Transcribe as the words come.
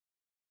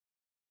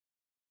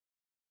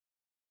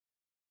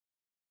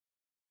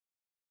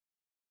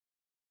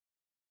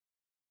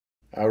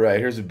All right,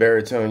 here's a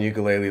baritone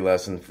ukulele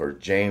lesson for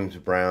James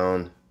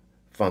Brown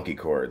funky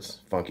chords,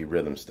 funky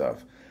rhythm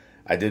stuff.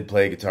 I did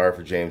play guitar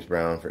for James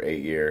Brown for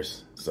 8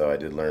 years, so I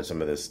did learn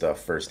some of this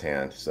stuff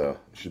firsthand, so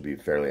it should be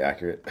fairly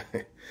accurate.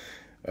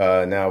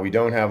 Now, we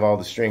don't have all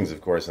the strings, of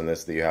course, on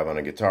this that you have on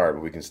a guitar,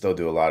 but we can still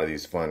do a lot of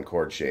these fun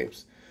chord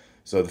shapes.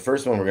 So the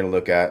first one we're going to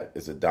look at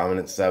is a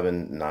dominant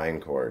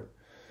 7-9 chord.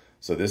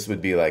 So this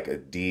would be like a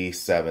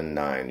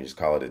D7-9. You just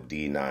call it a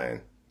D9.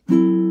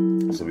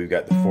 So we've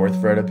got the 4th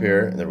fret up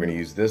here, and then we're going to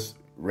use this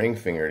ring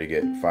finger to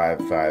get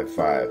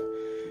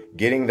 5-5-5.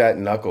 Getting that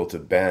knuckle to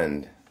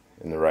bend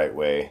in the right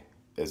way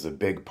is a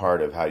big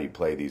part of how you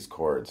play these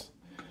chords.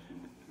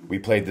 We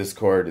played this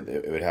chord,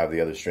 it would have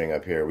the other string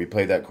up here. We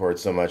played that chord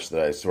so much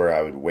that I swear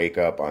I would wake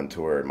up on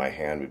tour and my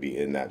hand would be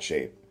in that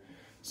shape.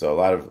 So a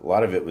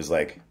lot of it was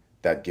like,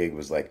 that gig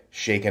was like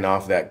shaking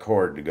off that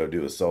chord to go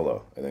do a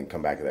solo and then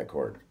come back to that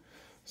chord.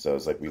 So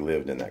it's like we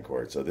lived in that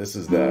chord. So this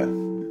is the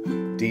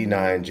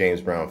D9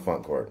 James Brown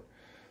funk chord.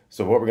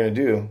 So what we're going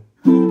to do,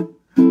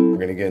 we're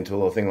going to get into a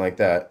little thing like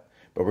that,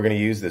 but we're going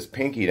to use this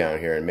pinky down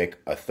here and make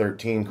a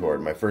 13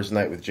 chord. My first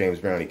night with James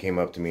Brown, he came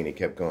up to me and he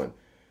kept going,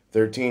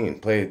 13,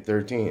 play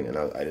 13, and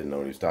I didn't know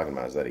what he was talking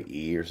about. Is that an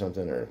E or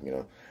something, or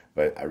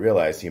But I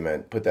realized he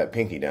meant put that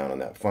pinky down on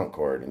that funk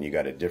chord, and you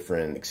got a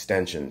different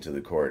extension to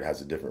the chord. It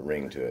has a different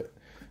ring to it.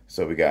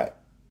 So we got.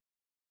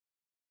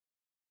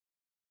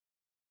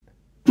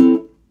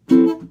 You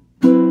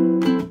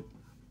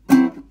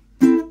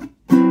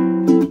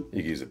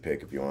can use a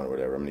pick if you want, or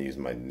whatever. I'm going to use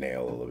my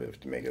nail a little bit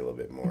to make it a little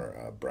bit more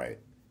bright.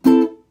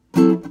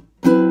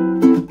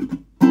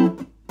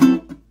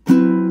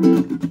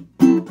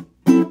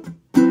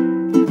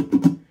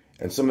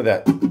 And some of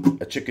that,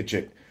 a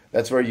chick,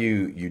 that's where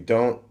you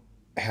don't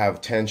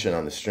have tension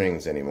on the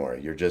strings anymore.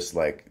 You're just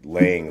like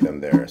laying them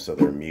there, so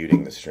they're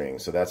muting the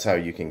strings. So that's how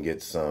you can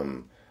get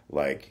some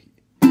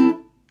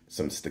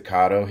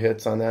staccato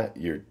hits on that.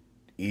 You're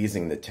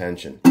easing the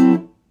tension.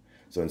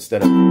 So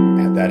instead of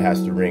that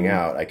has to ring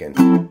out, I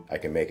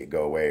can make it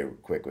go away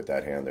quick with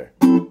that hand there.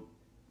 And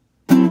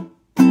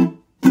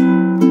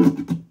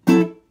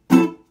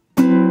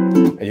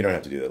you don't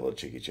have to do that little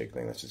chicky chick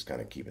thing. That's just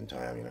kind of keeping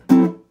time,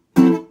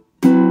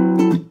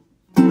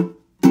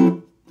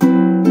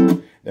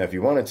 Now, if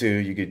you wanted to,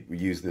 you could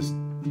use this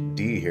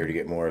D here to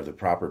get more of the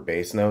proper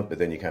bass note, but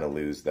then you kind of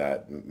lose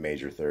that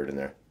major third in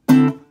there.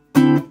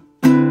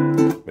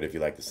 But if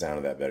you like the sound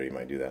of that better, you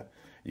might do that.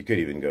 You could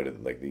even go to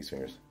like these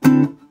fingers.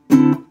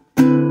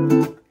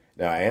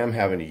 Now, I am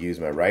having to use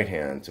my right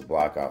hand to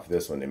block off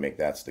this one to make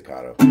that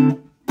staccato.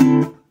 I'm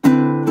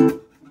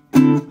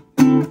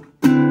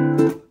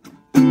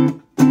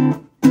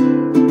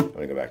going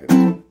to go back to this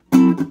one.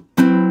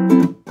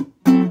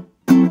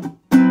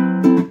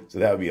 So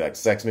that would be like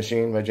Sex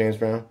Machine by James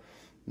Brown.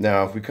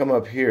 Now, if we come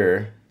up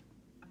here,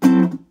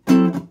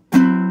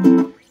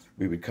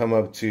 we would come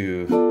up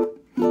to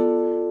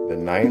the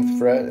 9th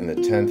fret and the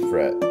 10th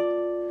fret.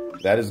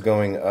 That is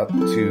going up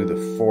to the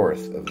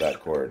 4th of that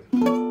chord. A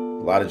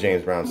lot of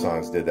James Brown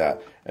songs did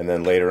that. And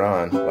then later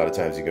on, a lot of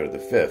times you go to the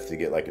 5th to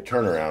get like a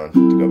turnaround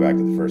to go back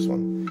to the first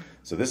one.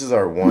 So this is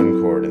our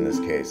 1 chord in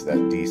this case, that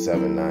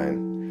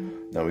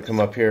D7-9. Now we come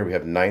up here, we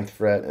have 9th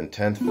fret and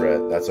 10th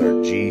fret. That's our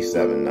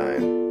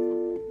G7-9.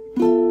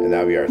 And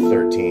that would be our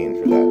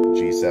 13 for that.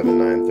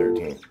 G7-9,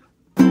 13.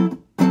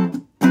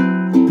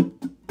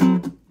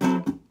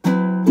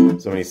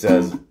 So when he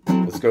says,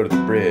 let's go to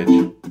the bridge,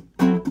 you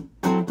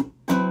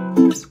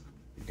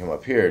come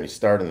up here and you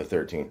start in the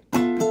 13.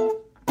 And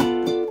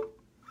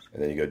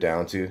then you go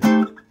down to,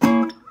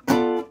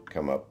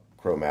 come up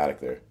chromatic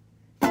there.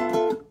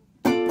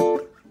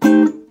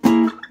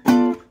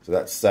 So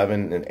that's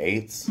 7 and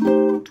 8s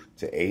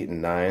to 8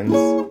 and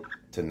 9s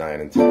to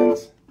 9 and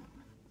 10s.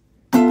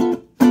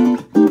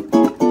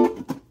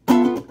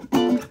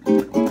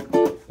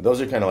 Those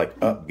are kind of like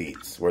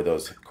upbeats, where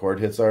those chord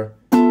hits are.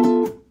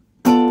 Up,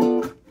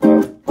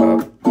 up, up. Up, up,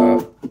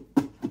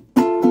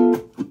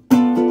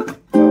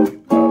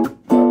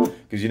 up.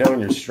 Because when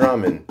you're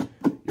strumming,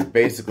 you're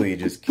basically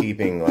just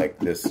keeping like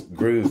this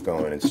groove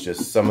going. It's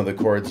just some of the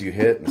chords you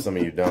hit and some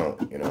of you don't,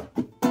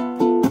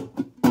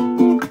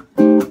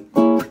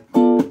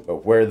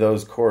 But where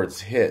those chords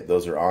hit,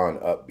 those are on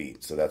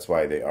upbeat, so that's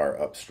why they are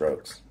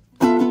upstrokes.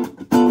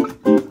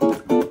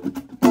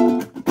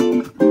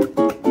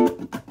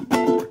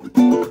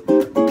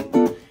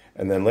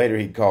 And then later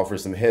he'd call for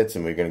some hits,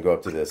 and we're going to go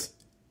up to this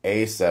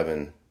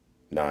A7-9.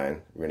 We're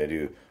going to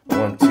do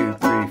 1, 2,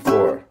 3,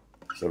 4.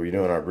 So we're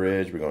doing our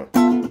bridge. We're going,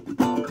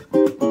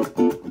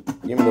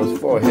 give me those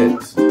 4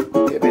 hits.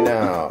 Hit me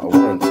now.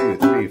 1, 2,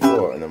 3,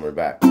 4, and then we're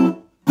back.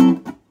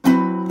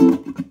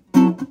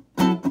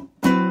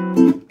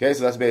 Okay,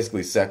 so that's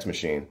basically Sex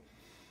Machine.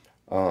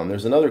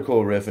 There's another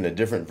cool riff in a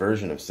different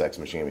version of Sex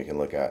Machine we can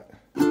look at.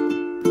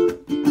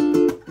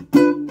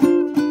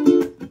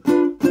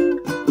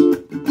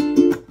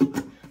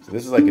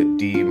 This is like a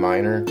D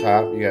minor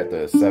top. You got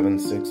the 7,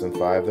 6, and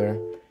 5 there.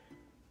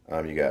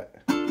 You got.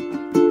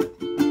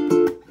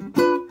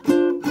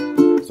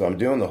 So I'm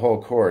doing the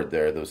whole chord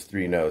there, those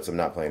 3 notes. I'm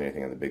not playing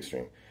anything on the big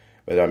string.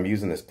 but I'm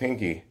using this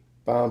pinky,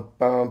 bum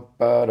bum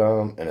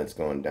ba-dum, and it's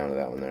going down to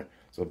that one there.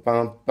 So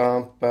bum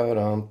bum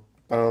ba-dum,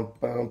 bum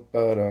bum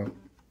ba-dum.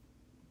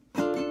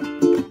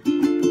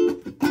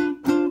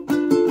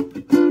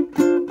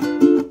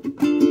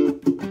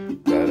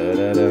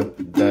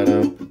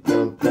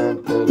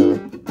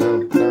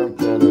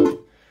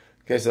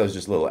 Okay, so that was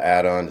just a little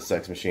add-on to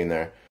Sex Machine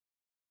there.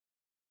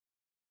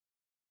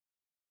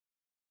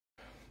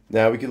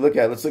 Now we could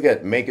let's look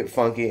at Make It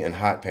Funky and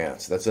Hot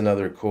Pants. That's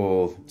another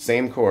cool,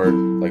 same chord.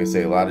 Like I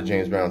say, a lot of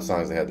James Brown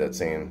songs, they had that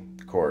same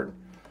chord.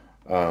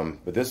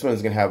 But this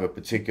one's going to have a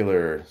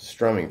particular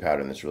strumming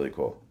pattern that's really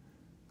cool.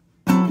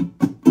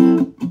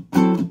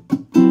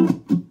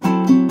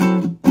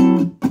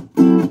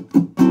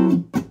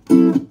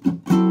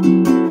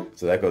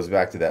 So that goes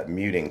back to that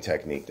muting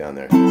technique down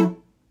there.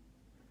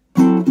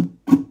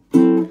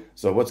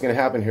 So what's going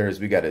to happen here is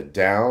we got a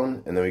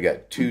down, and then we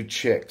got two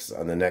chicks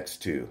on the next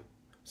two.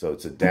 So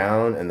it's a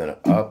down, and then an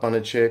up on a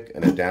chick,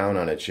 and a down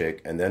on a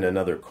chick, and then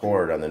another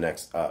chord on the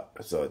next up.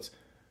 So it's...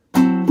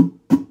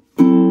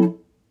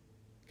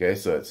 Okay,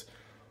 so it's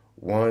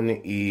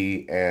 1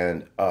 E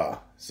and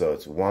So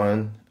it's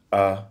 1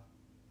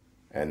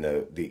 and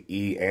the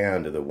E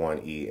and of the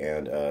 1 E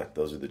and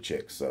those are the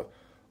chicks. So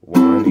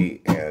 1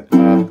 E and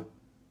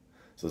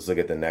So let's look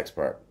at the next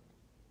part.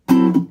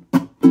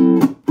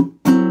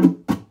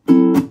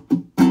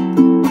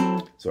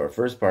 So our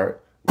first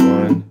part,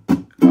 1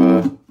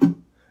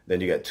 then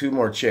you got two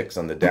more chicks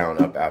on the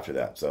down up after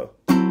that. So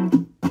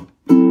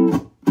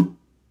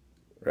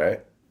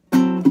right?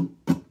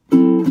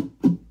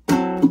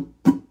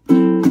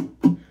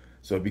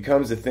 So it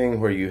becomes a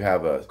thing where you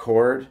have a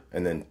chord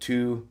and then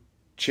two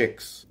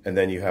chicks and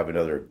then you have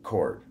another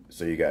chord.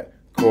 So you got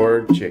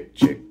chord, chick,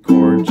 chick,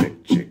 chord,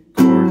 chick, chick,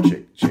 chord,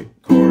 chick,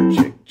 chick, chord,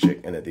 chick,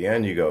 chick. And at the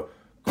end you go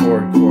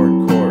chord,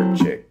 chord, chord,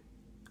 chick.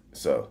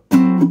 So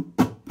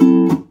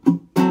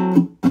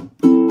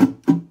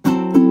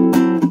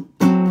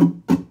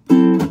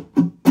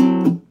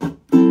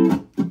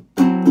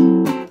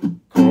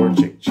chord,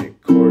 chick,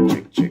 chick, chord,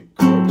 chick, chick,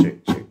 chord,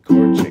 chick, chick,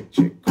 chord, chick,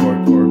 chick,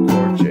 chord, chord,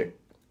 chord, chick.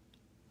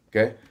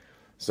 Okay,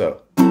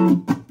 so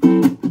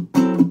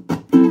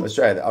let's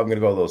try that. I'm gonna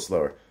go a little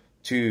slower.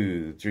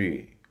 2,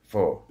 3,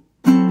 4.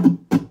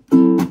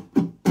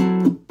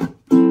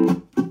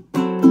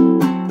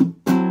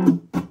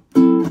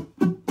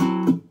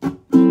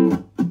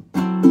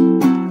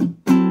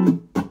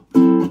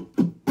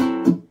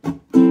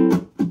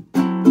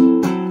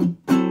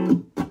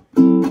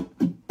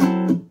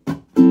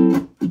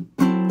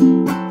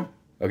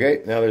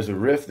 Okay, now there's a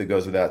riff that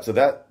goes with that. So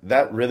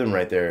that rhythm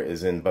right there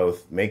is in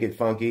both Make It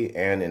Funky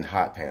and in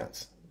Hot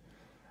Pants.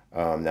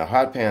 Now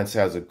Hot Pants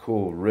has a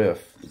cool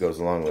riff that goes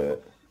along with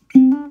it.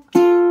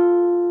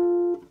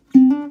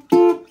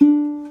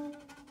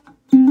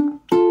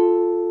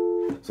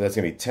 So that's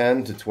going to be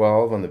 10 to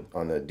 12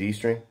 on the D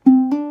string.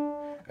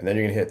 And then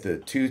you're going to hit the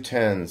 2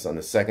 10s on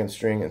the second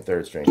string and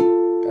third string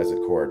as a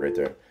chord right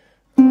there.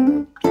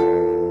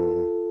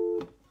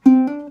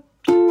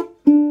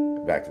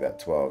 Back to that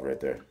 12 right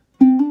there.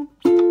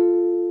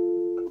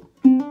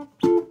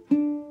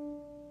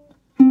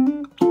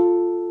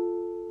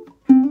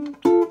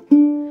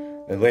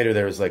 And later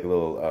there was like a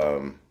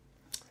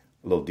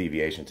little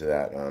deviation to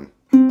that. And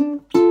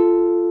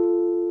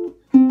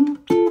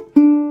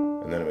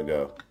then it would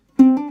go.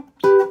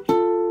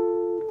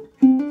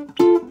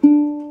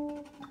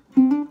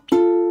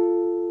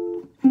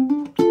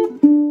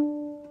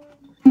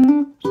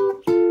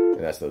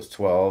 And that's those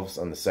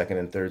 12s on the second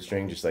and third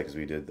string, just like as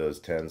we did those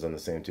 10s on the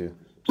same two.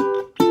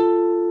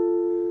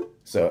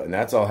 So, and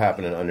that's all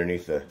happening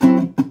underneath the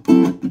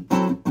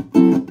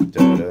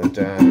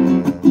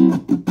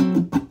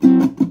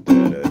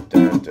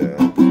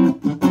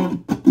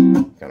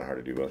kind of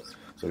hard to do both.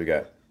 So we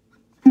got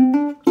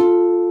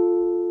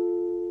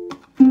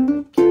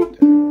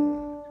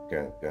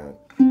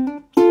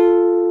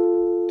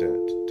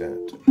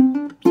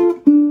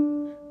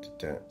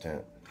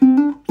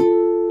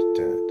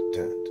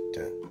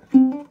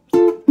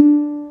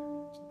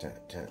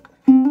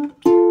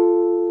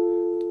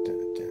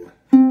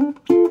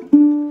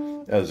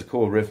that was a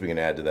cool riff we can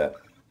add to that.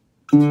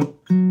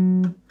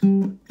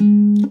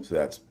 So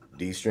that's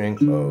D string,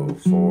 0,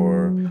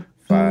 4,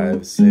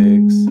 5,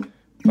 6,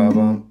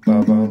 ba-bum,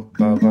 ba-bum,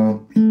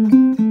 ba-bum.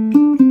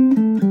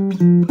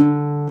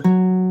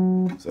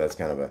 So that's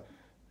kind of a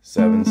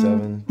 7,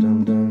 7,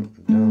 dum dum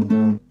dum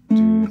dum,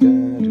 do da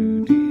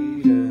do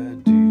dee da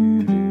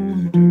do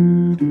do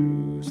do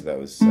do. So that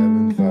was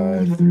 7,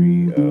 5,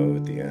 3, 0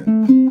 at the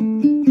end.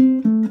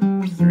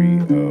 3,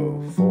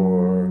 0,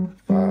 4,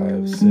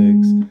 5, 6,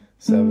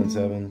 7,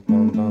 7,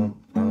 bum bum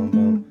bum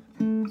bum.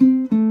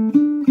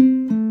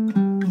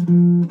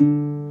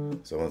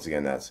 So once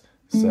again, that's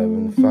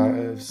 7,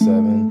 5,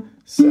 7,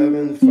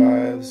 7,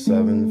 5,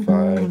 7,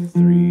 5,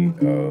 3,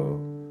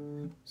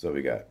 0. So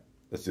we got,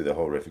 let's do the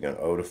whole riff again.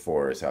 0 to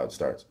 4 is how it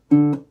starts.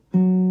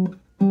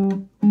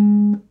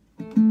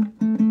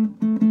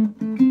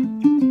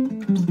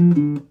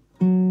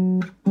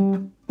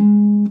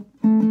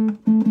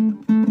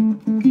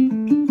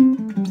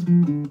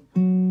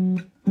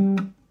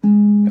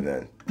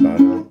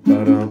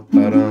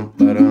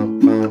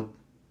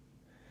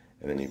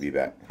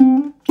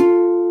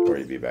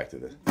 ready to be back to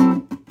this.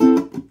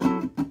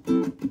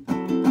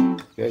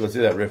 Okay, let's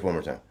do that riff one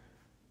more time.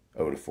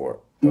 O to 4.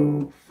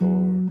 O,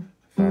 4,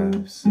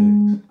 5, 6.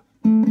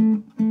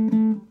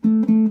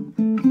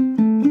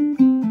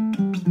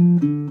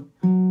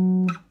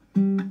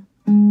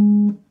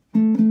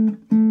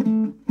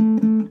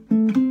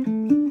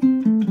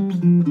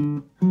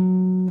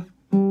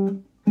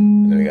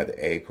 And then we got the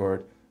A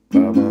chord.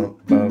 Ba-bum,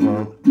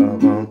 ba-bum,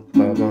 ba-bum,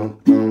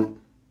 ba-bum, bum.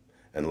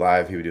 And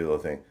live, he would do the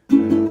little thing.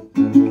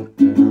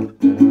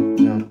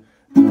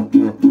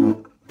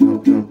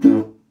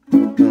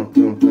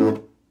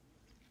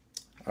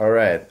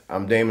 Alright,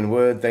 I'm Damon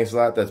Wood. Thanks a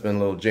lot. That's been a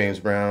little James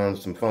Brown,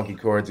 some funky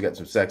chords. You got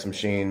some Sex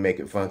Machine, Make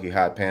It Funky,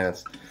 Hot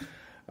Pants.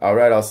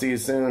 Alright, I'll see you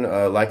soon.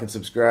 Like and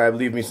subscribe.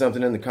 Leave me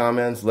something in the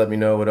comments. Let me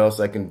know what else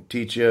I can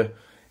teach you.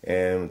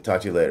 And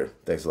talk to you later.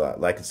 Thanks a lot.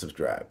 Like and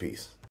subscribe.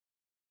 Peace.